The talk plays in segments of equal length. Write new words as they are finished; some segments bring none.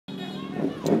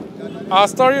Our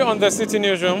story on the Citi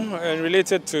Newsroom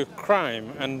related to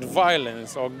crime and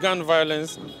violence or gun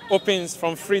violence opens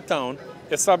from Freetown,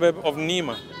 a suburb of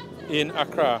Nima in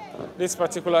Accra. This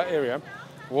particular area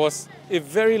was a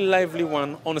very lively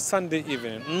one on a Sunday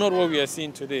evening, not what we are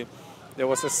seeing today. There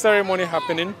was a ceremony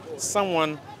happening,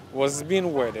 someone was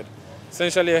being wedded.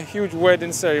 Essentially, a huge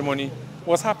wedding ceremony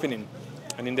was happening.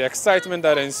 And in the excitement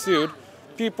that ensued,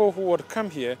 people who would come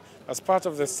here as part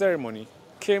of the ceremony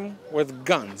came with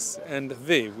guns, and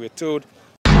they were told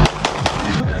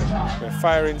were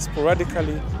firing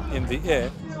sporadically in the air.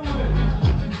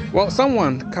 Well,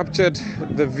 someone captured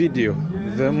the video,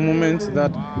 the moment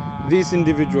that these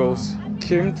individuals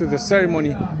came to the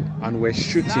ceremony and were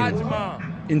shooting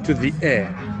into the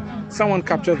air. Someone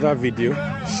captured that video,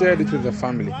 shared it with the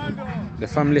family. The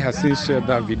family has since shared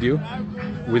that video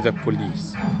with the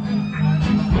police.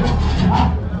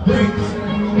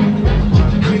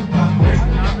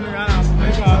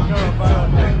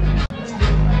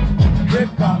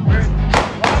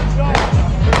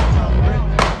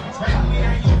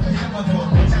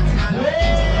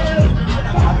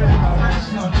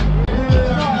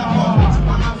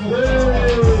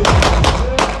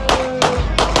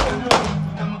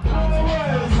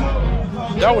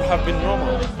 That would have been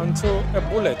normal until a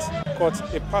bullet caught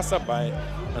a passerby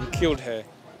and killed her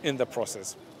in the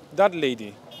process. That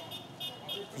lady,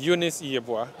 Eunice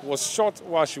Yeboah, was shot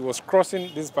while she was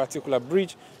crossing this particular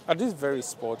bridge at this very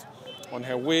spot on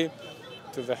her way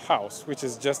to the house, which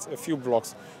is just a few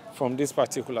blocks from this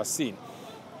particular scene.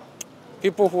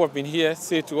 People who have been here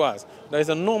say to us that it's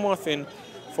a normal thing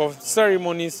for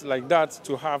ceremonies like that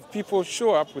to have people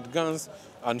show up with guns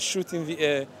and shoot in the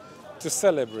air to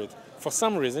celebrate. For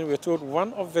some reason, we're told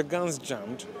one of the guns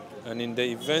jammed and in the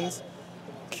event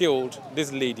killed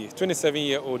this lady,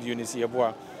 27-year-old Eunice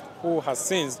Yeboah, who has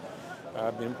since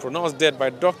been pronounced dead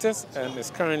by doctors and is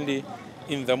currently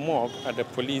in the morgue at the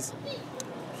police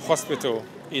hospital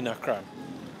in Accra.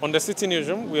 On the Citi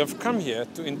Newsroom, we have come here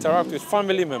to interact with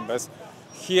family members,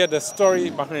 hear the story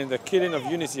behind the killing of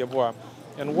Eunice Yeboah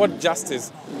and what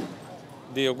justice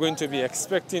they are going to be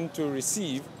expecting to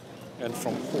receive and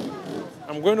from whom.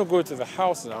 I'm going to go to the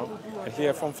house now and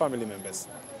hear from family members.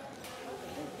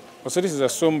 So this is a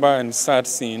somber and sad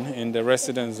scene in the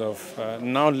residence of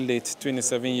now late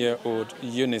 27-year-old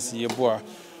Eunice Yeboah,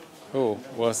 who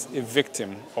was a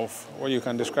victim of what you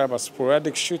can describe as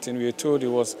sporadic shooting. We were told it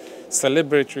was a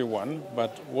celebratory one,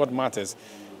 but what matters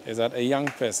is that a young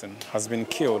person has been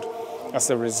killed as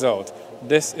a result.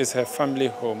 This is her family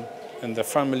home, and the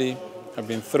family have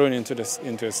been thrown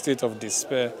into a state of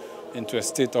despair, into a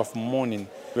state of mourning.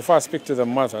 Before I speak to the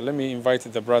mother, let me invite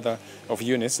the brother of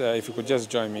Eunice, if you could just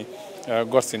join me,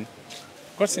 Gostin.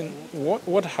 Gostin,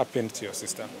 what happened to your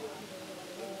sister?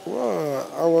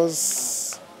 Well,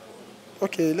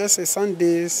 let's say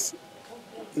Sundays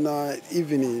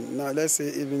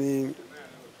evening,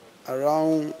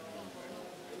 around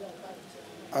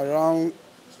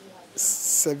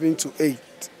 7 to 8.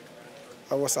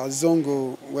 I was at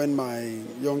Zongo when my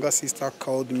younger sister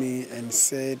called me and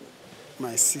said,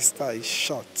 my sister is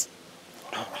shot.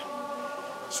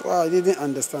 So I didn't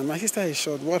understand. My sister is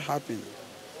shot, what happened?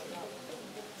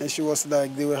 And she was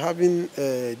like, they were having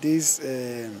this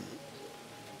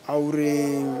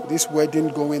wedding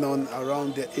going on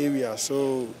around the area.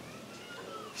 So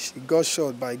she got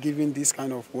shot by giving this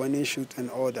kind of warning shot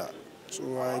and all that.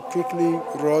 So I quickly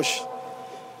rushed.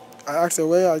 I asked her,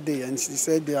 where are they? And she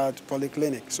said they are at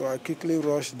polyclinic. So I quickly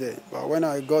rushed there. But when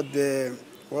I got there,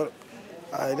 well,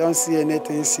 I don't see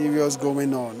anything serious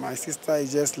going on. My sister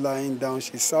is just lying down.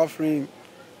 She's suffering.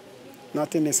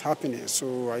 Nothing is happening.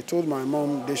 So I told my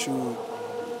mom they should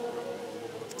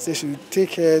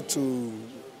take her to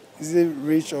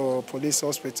Reach or police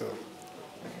hospital.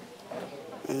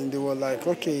 And they were like,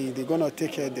 okay, they're going to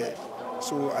take her there.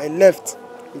 So I left.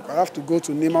 I have to go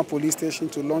to Nima police station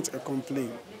to launch a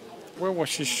complaint. Where was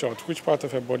she shot? Which part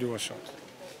of her body was shot?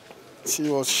 She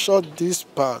was shot this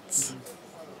part,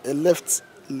 a left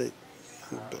leg.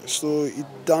 So it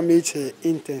damaged her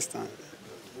intestine.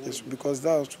 It's because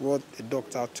that's what the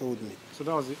doctor told me. So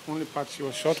that was the only part she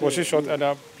was shot? Was she shot at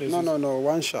other places? No,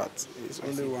 one shot. It's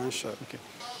only one shot. Okay.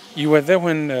 You were there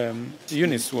when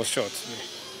Eunice was shot. Yeah.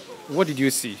 What did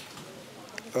you see?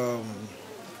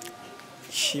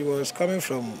 She was coming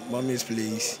from mommy's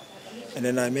place, and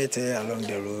then I met her along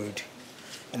the road.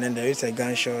 And then there is a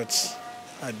gunshot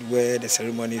at where the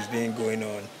ceremony is being going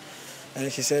on.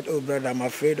 And she said, oh, brother, I'm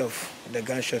afraid of the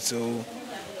gunshot, so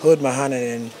hold my hand and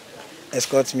then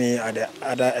escort me at the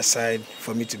other side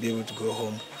for me to be able to go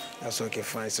home. That's okay,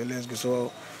 fine, so let's go.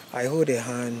 So I hold her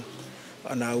hand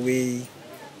on our way,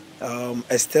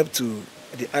 a step to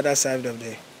the other side of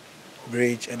the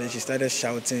bridge, and then she started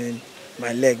shouting,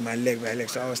 "My leg, my leg, my leg."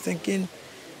 So I was thinking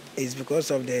it's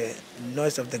because of the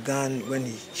noise of the gun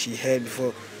when she heard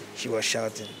before she was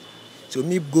shouting. So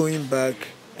me going back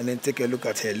and then take a look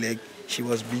at her leg, she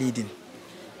was bleeding.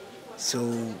 So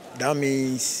that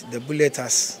means the bullet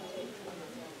has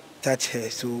touched her.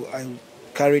 So I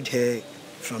carried her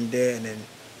from there, and then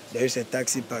there is a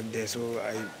taxi park there. So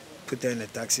I put her in a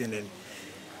taxi, and then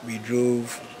we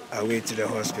drove away to the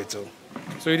hospital.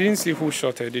 So you didn't see who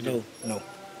shot her, did you? No.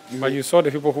 But you saw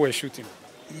the people who were shooting?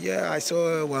 Yeah, I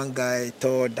saw one guy,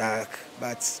 tall, dark,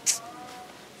 but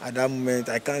at that moment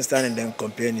I can't stand and then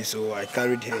compare, so I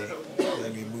carried her,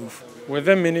 then we moved. Were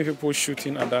there many people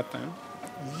shooting at that time?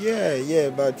 Yeah,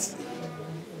 but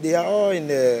they are all in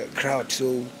the crowd,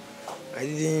 so I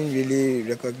didn't really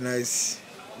recognize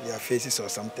their faces or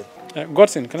something.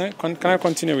 Godson, can I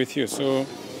continue with you? So,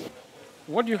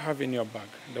 what do you have in your bag,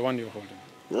 the one you're holding?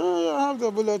 Yeah, I have the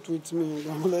bullet with me,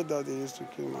 the bullet that they used to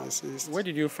kill my sister. Where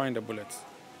did you find the bullet?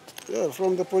 Yeah,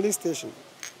 from the police station.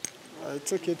 I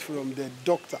took it from the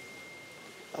doctor.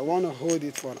 I want to hold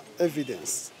it for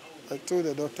evidence. I told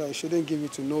the doctor I shouldn't give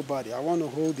it to nobody. I want to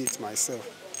hold it myself.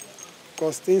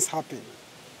 Because things happen.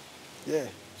 Yeah.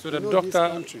 So the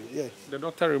doctor, yeah. The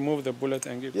doctor removed the bullet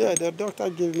and gave Yeah, the doctor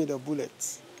gave me the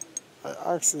bullet.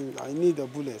 I asked him, I need the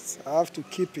bullet. I have to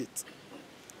keep it.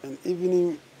 And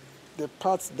even the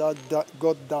parts that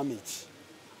got damaged,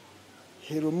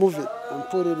 he removed it and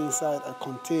put it inside a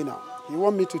container. He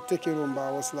wanted me to take it home, but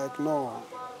I was like, no,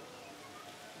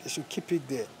 they should keep it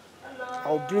there.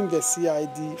 I'll bring the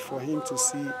CID for him to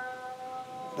see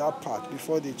that part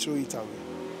before they throw it away.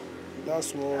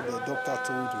 That's what the doctor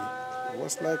told me. I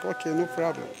was like, okay, no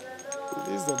problem.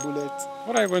 This is the bullet.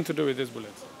 What are you going to do with this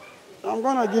bullet? I'm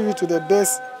going to give it to the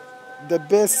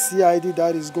best CID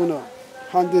that is going to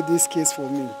handle this case for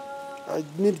me. I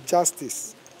need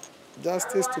justice.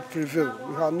 Justice to prevail.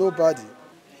 We have nobody.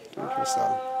 Thank you,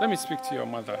 sir. Let me speak to your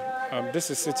mother. This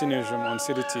is Citi Newsroom on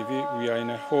Citi TV. We are in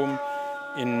a home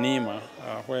in Nima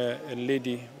where a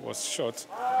lady was shot.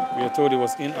 We are told it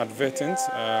was inadvertent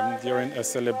during a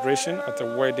celebration at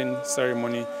a wedding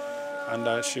ceremony,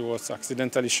 and she was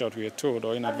accidentally shot, we are told,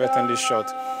 or inadvertently shot.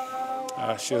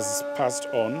 She has passed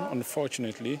on,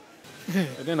 unfortunately.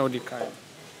 I don't know the kind.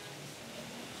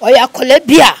 Oya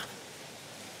kolebia.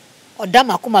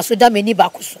 Odama kuma so da meni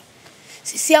bakuso.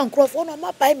 Sisi ankrofo no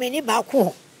mapai meni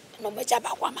baku. No meja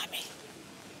bakwa mame.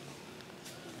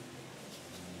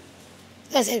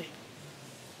 Sase.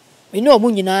 Me no mu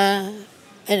nyina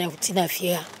ene utina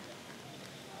fie a.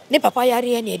 Ne papa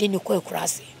yare ene ede ni ko ekura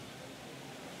ase.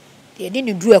 De ede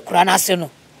ni du ekura na ase no.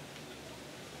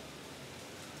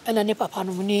 Ena ne papa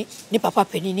no ni papa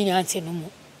pani ni anti no mu.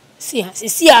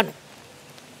 Sisi ano.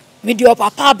 Me di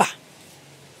papa ba.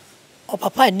 O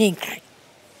papa ni nkran.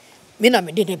 Me na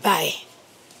me de ne bae.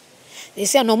 They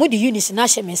say no mo di units na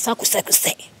hye me nsa kuse.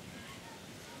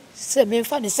 Se me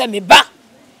fa ne se me ba.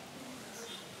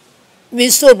 Me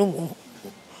so no mu.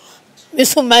 Me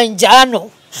so manjano.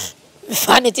 Me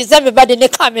fa ne ti se me ba de ne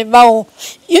ka me ba o.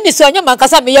 Units onye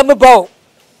mankasa me yam ba o.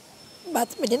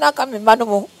 But me de na ka me ba no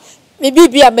mo. Me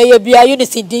bibia me ye bia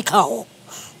units din ka ho.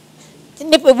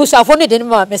 Ne pe busafo ne de ne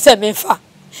ma me se me fa.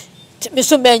 Me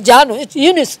so manjano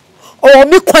units o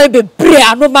mi kwan bebre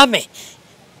anu mame.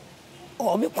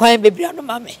 O mi kwan bebre anu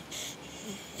mame.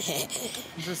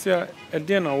 This year, a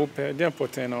dear no ope, dear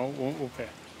potato ope.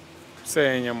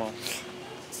 Say your mom.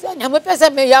 Say, I'm a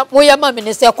person, me ya mame,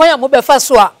 and say, Quaya Mobe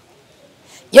Faswa.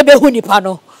 Ye be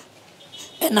hunipano.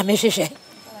 And I miss it.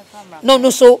 No,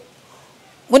 so.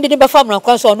 When did the farmer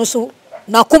cross on so?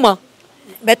 Nakuma.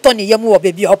 Betoni Yamu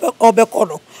baby or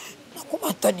Becono.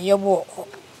 Nakuma Tony Yamu.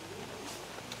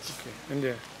 Okay, and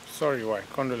yeah. Sorry, why?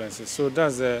 Condolences. So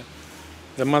that's the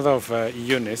mother of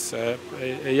Eunice, a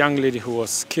young lady who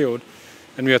was killed,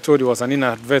 and we are told it was an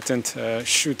inadvertent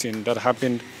shooting that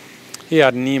happened here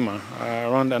at Nima,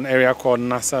 around an area called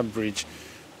Nasa Bridge,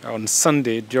 on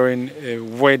Sunday during a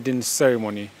wedding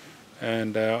ceremony.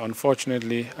 And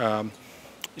unfortunately,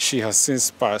 she has since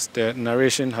passed. The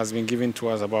narration has been given to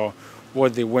us about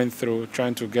what they went through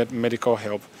trying to get medical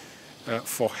help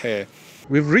for her.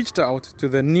 We've reached out to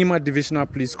the Nima Divisional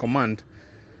Police Command,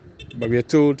 but we are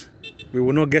told we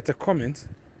will not get a comment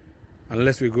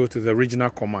unless we go to the Regional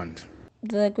Command.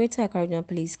 The Greater Accra Regional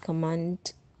Police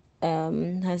Command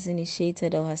has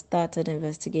initiated or has started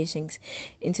investigations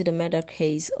into the murder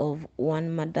case of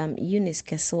one Madam Eunice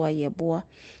Kesoa Yeboah,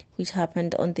 which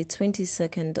happened on the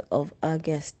 22nd of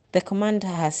August. The command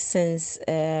has since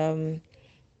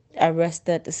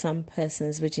arrested some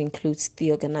persons, which includes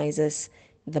the organizers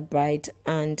the bride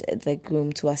and the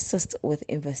groom to assist with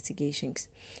investigations.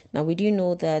 Now, we do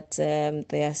know that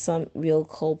there are some real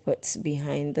culprits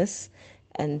behind this,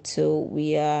 and so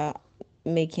we are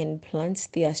making plans,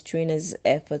 they are strenuous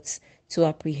efforts to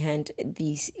apprehend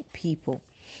these people.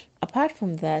 Apart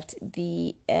from that,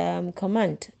 the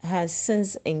command has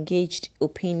since engaged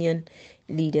opinion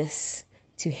leaders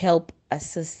to help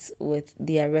assist with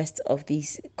the arrest of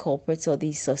these culprits or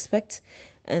these suspects.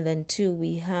 And then two,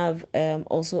 we have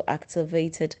also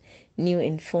activated new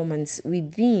informants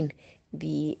within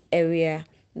the area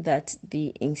that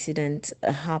the incident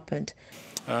happened.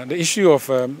 The issue of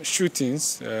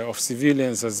shootings of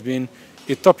civilians has been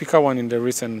a topical one in the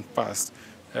recent past.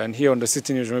 And here on the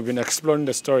Citi Newsroom, we've been exploring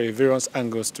the story, various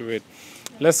angles to it.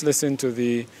 Let's listen to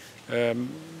the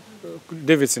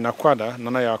Davidson Akwada,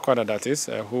 Nanaya Akwada that is,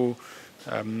 who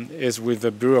is with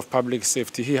the Bureau of Public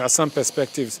Safety. He has some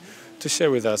perspectives to share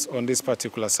with us on this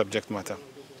particular subject matter.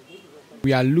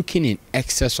 We are looking in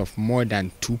excess of more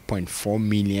than 2.4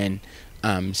 million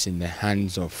arms in the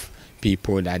hands of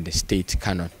people that the state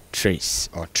cannot trace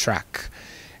or track.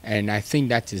 And I think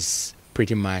that is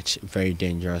pretty much very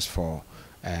dangerous for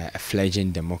a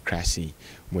fledgling democracy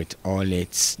with all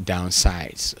its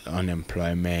downsides,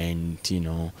 unemployment,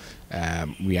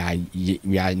 we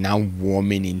are now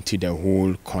warming into the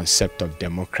whole concept of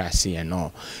democracy and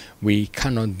all. We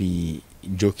cannot be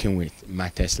joking with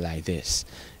matters like this.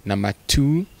 Number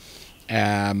two,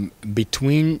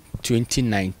 between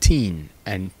 2019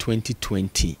 and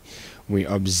 2020, we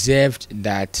observed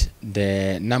that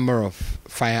the number of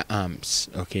firearms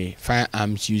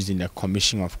used in the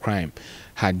commission of crime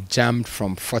had jumped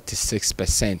from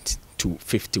 46% to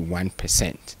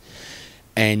 51%.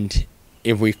 And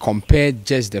if we compare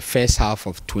just the first half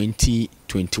of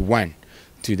 2021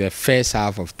 to the first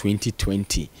half of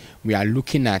 2020, we are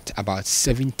looking at about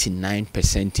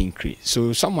 79% increase.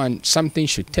 So something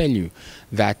should tell you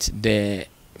that the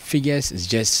figures is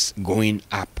just going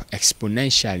up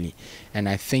exponentially, and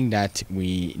I think that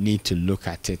we need to look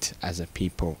at it as a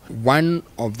people. One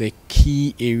of the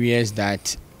key areas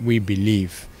that we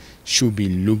believe should be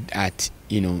looked at,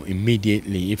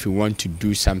 immediately if we want to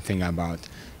do something about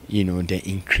the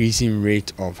increasing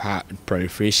rate of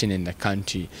proliferation in the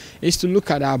country, is to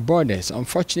look at our borders.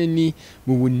 Unfortunately,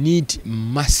 we will need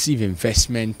massive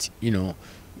investment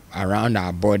around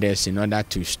our borders in order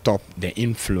to stop the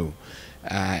inflow.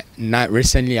 Now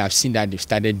recently I've seen that they've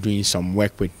started doing some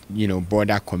work with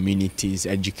border communities,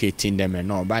 educating them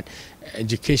and all, but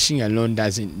education alone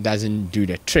doesn't do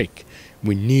the trick.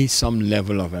 We need some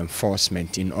level of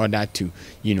enforcement in order to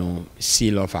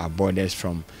seal off our borders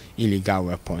from illegal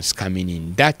weapons coming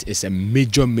in. That is a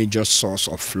major source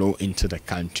of flow into the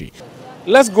country.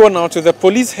 Let's go now to the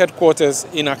police headquarters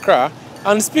in Accra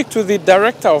and speak to the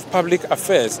Director of Public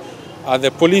Affairs at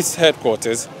the police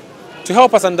headquarters to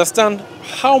help us understand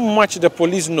how much the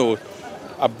police know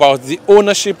about the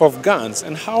ownership of guns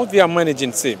and how they are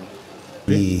managing same.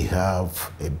 We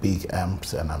have a big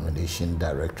arms and ammunition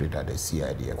directorate at the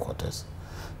CID headquarters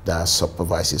that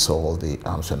supervises all the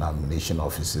arms and ammunition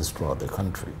offices throughout the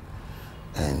country.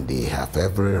 And they have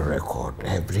every record,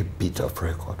 every bit of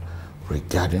record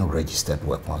regarding registered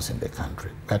weapons in the country.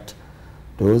 But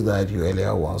those that you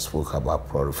earlier once spoke about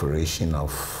proliferation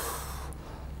of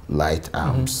light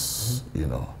arms,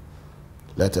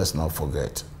 let us not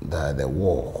forget that the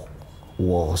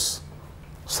wars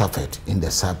suffered in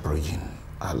the sub-region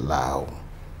allow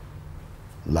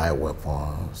light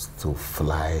weapons to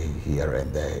fly here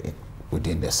and there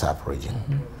within the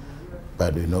sub-region.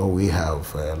 But we have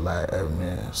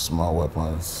small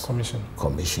weapons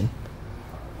commission,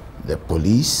 the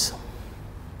police,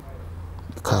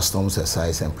 the customs,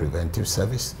 excise and preventive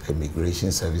service,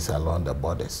 immigration service along the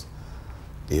borders.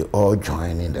 They all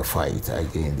join in the fight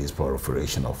against this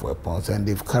proliferation of weapons, and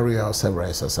they've carried out several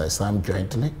exercises, some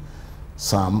jointly,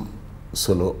 some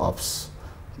solo ops,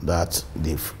 that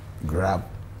they've grabbed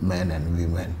men and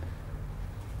women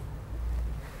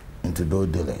into those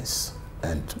dealings.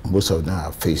 And most of them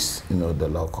have faced, the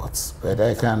law courts. But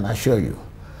I can assure you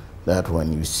that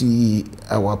when you see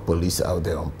our police out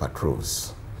there on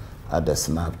patrols, at the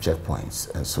snap checkpoints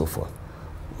and so forth,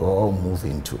 we all move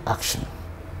into action,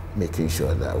 making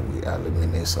sure that we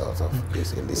eliminate sort of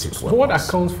these illicit weapons. So what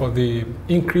accounts for the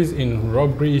increase in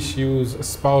robbery issues,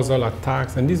 spousal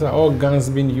attacks, and these are all guns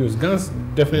being used? Guns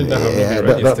definitely don't have been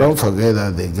registered. Don't forget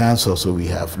that the guns also, we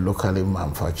have locally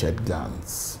manufactured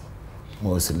guns,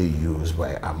 mostly used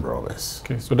by armed robbers.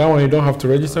 Okay, so that one you don't have to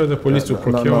register the police to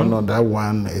procure? No, that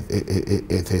one,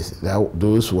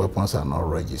 those weapons are not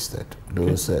registered.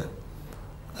 Those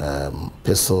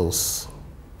pistols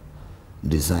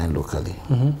designed locally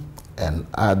and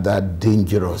other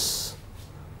dangerous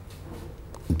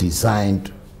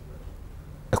designed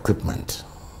equipment,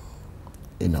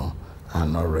 are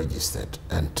not registered.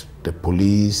 And the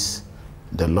police,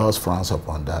 the laws frowns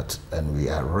upon that, and we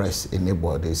arrest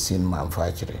anybody seen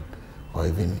manufacturing or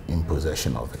even in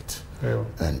possession of it. Yeah.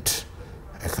 And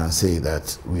I can say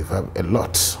that we have a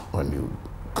lot. When you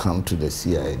come to the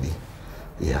CID,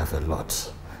 we have a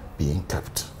lot being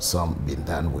kept, some being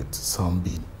done with, some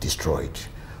being destroyed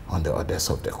on the orders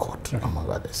of the court, among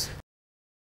others.